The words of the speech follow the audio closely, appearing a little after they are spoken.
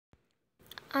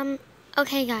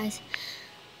Okay guys,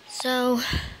 so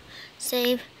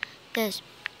save this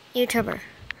YouTuber.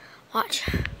 Watch.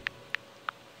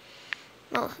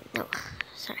 Well, no,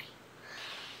 sorry.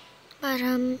 But,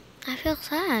 I feel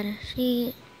sad.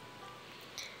 Wait,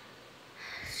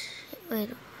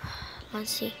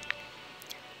 let's see.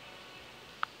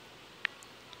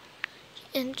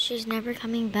 And she's never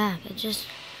coming back.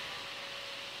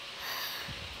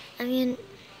 I mean,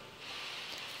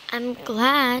 I'm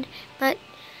glad, but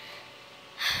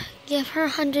give her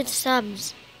 100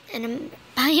 subs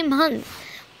by a month.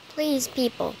 Please,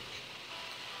 people.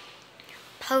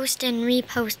 Post and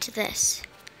repost this.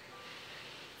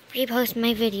 Repost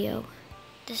my video.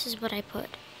 This is what I put.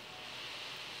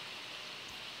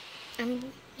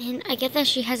 And I get that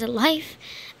she has a life,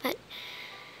 but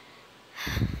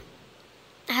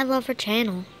I love her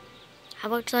channel. I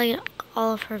watch like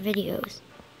all of her videos.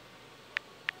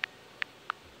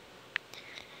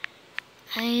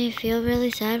 I feel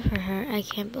really sad for her. I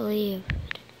can't believe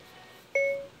it.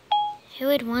 Who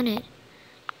would want it?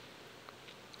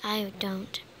 I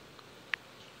don't.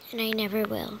 And I never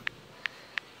will.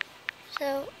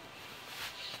 So,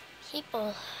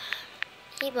 people,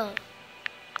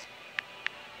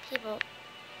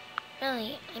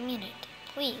 really, I mean it.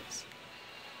 Please,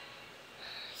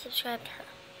 subscribe to her.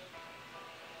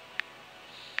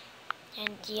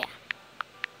 And yeah,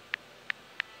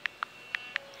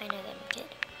 I know that I'm a kid,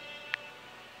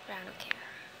 but I don't care.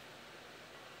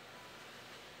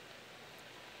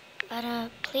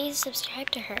 But please subscribe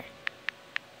to her.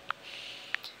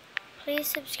 Please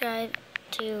subscribe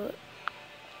to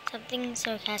something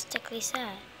sarcastically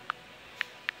sad.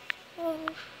 Oh,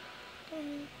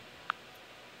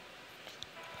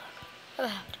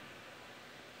 about.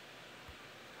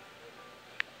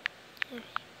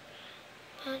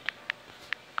 But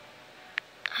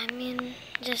I mean,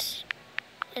 it's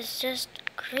just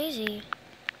crazy.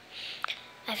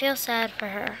 I feel sad for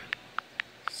her.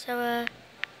 So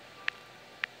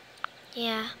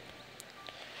yeah.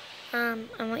 I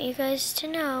want you guys to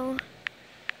know.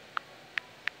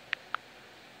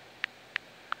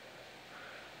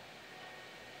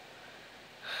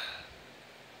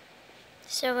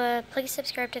 So please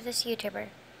subscribe to this YouTuber.